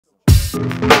Woo!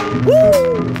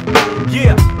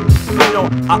 Yeah. You know,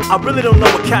 I really don't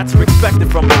know what cats are expecting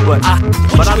from me, but I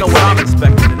know what I'm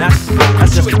expecting, and that's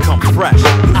just to come fresh.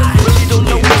 I really don't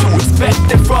know what you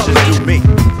expecting from me. Just do me.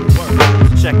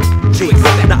 Check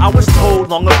it. Now I was told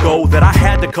long ago that I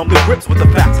had to come to grips with the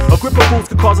facts. A grip of fools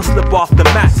could cause a slip off the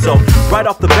mat. So right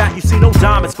off the bat, you see no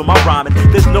diamonds for my rhyming.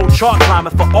 There's no chart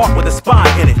climbing for art with a spine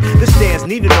in it. This stands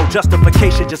needed no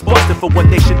justification, just busted for one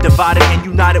nation, divided and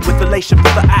united with elation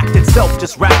for the act itself.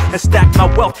 Just rap and stack my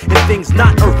wealth in things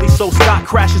not earthly. So stock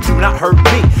crashes do not hurt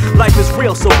me. Life is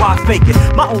real, so why fake it?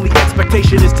 My only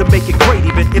expectation is to make it great,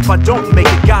 even if I don't make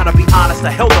it. Gotta be honest,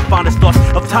 I held the finest thoughts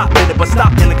of top minute, but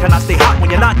stop killing. Can I stay hot when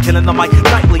you're not killing the mic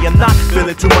nightly? I'm not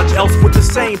feeling too much else with the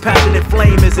same passionate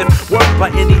flame. As if work by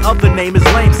any other name is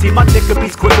lame. See, my dick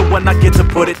beats quicker when I get to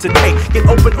put it to tape. Get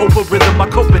open over rhythm, my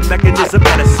coping mechanism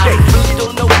and escape. I really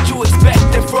don't know what you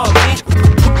expecting from me.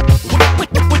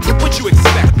 What you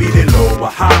expect? Be it low or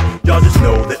high, y'all just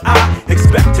know that I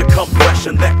expect to come fresh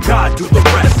and let God do the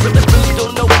rest. Really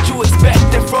don't know what you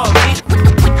expecting from me.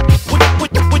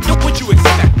 What you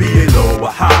expect? Be it low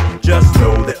or high, just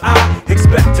know that I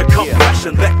expect to come fresh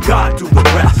and let God do the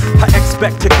rest. I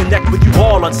expect to connect with you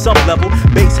all on some level.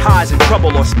 Base highs in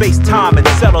trouble or space time and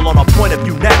settle on a point of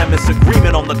unanimous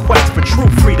agreement on the quest for true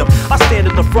freedom. I stand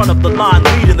at the front of the line,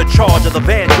 leading the charge of the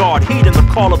vanguard, heeding the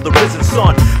call of the risen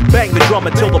sun. Bang the drum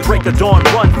until the break of dawn.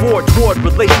 Run forward toward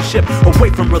relationship, away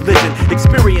from religion.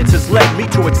 Experience has led me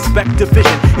to expect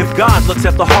division. If God looks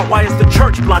at the heart, why is the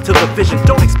church blind to the vision?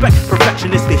 Don't expect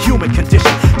perfection, it's the human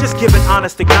condition. Just give an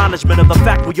honest acknowledgement of the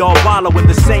fact we all wallow in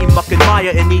the same muck and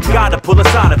mire and need God to pull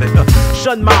us out of it.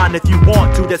 Shun mine if you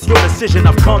want to, that's your decision.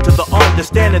 I've come to the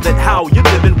understanding that how you're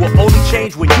living will only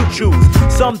change when you choose.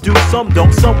 Some do, some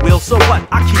don't, some will, so what?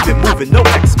 I keep it moving, no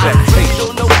expectation. I really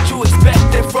don't know what you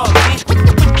expecting from me.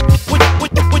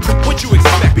 What you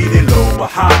expect? Be it low or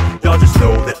high, y'all just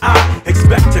know that I